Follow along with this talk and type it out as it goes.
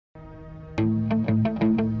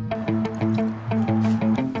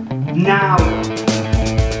now.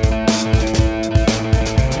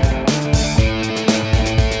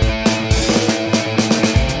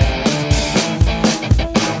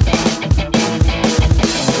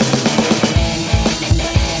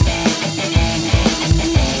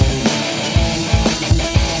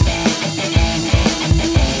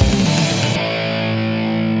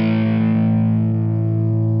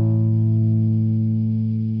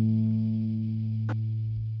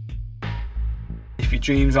 If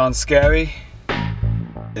your dreams aren't scary,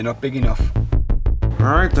 they're not big enough.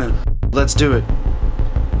 Alright then, let's do it.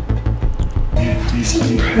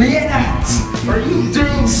 Reenact! Are you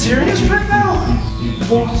doing serious right now?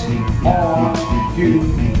 What are you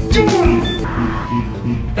doing?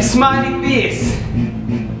 A smiley face!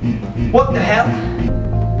 What the hell?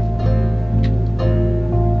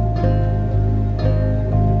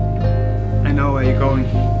 I know where you're going.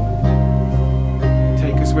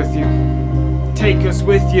 Take us with you. Take us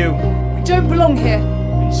with you. We don't belong here.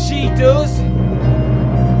 And she does.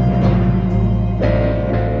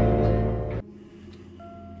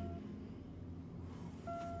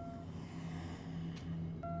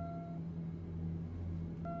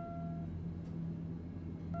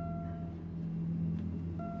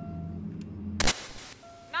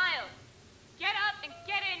 Niall, get up and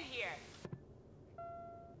get in here.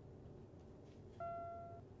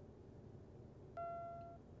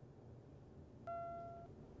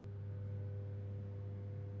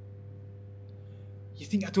 You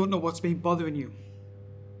think I don't know what's been bothering you?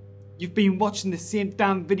 You've been watching the same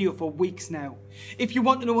damn video for weeks now. If you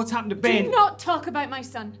want to know what's happened to Ben... Do not talk about my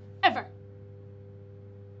son, ever.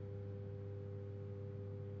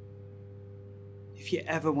 If you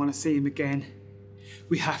ever want to see him again,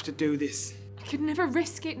 we have to do this. I could never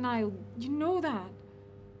risk it, Niall. You know that.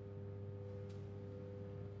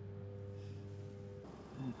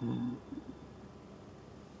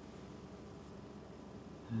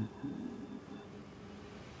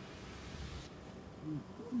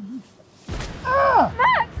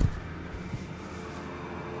 Max!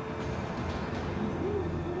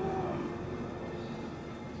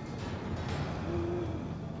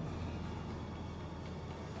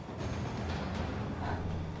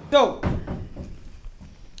 So,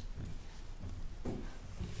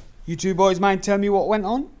 you two boys mind telling me what went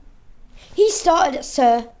on? He started it,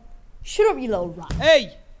 sir. Shut up, you little rat.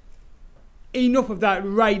 Hey! Enough of that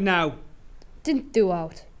right now. Didn't do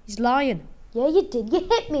out. He's lying. Yeah, you did. You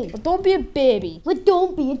hit me. But don't be a baby. But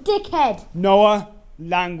don't be a dickhead. Noah,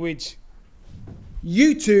 language.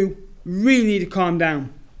 You two really need to calm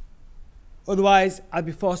down. Otherwise, I'll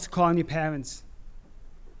be forced to call on your parents.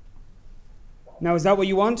 Now, is that what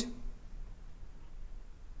you want?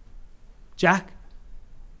 Jack?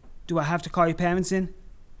 Do I have to call your parents in?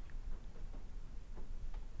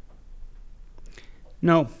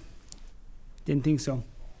 No. Didn't think so.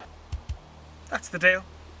 That's the deal,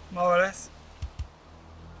 more or less.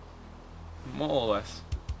 More or less.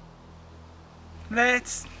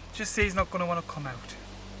 Let's just say he's not going to want to come out.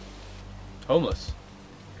 Homeless?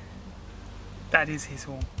 That is his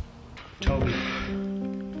home. Toby,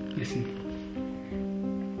 listen.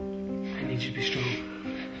 I need you to be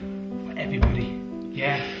strong. For everybody.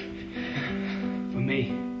 Yeah? For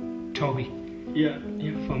me. Toby. Yeah.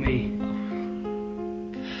 For me.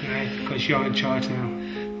 Right? Because you're in charge now.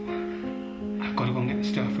 I've got to go and get the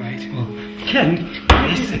stuff, right? Ken!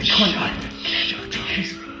 Listen, shut up.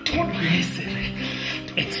 Don't listen.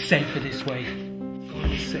 It's safer this way.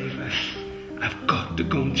 It's safer. I've got to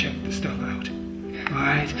go and check the stuff out.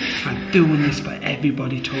 Alright? I'm doing this for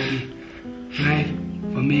everybody, Toby. Right?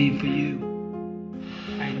 For me and for you.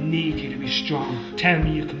 I need you to be strong. Tell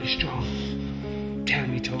me you can be strong. Tell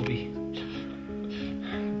me, Toby.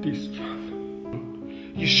 Be strong.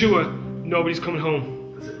 You sure nobody's coming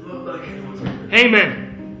home? Does it look like anyone's coming? Hey,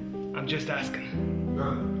 man! I'm just asking. No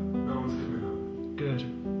one's coming home. Good.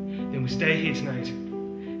 Then we stay here tonight.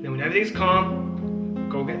 Then when everything's calm, we'll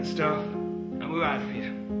go get the stuff and we're out of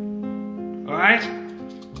here. Alright?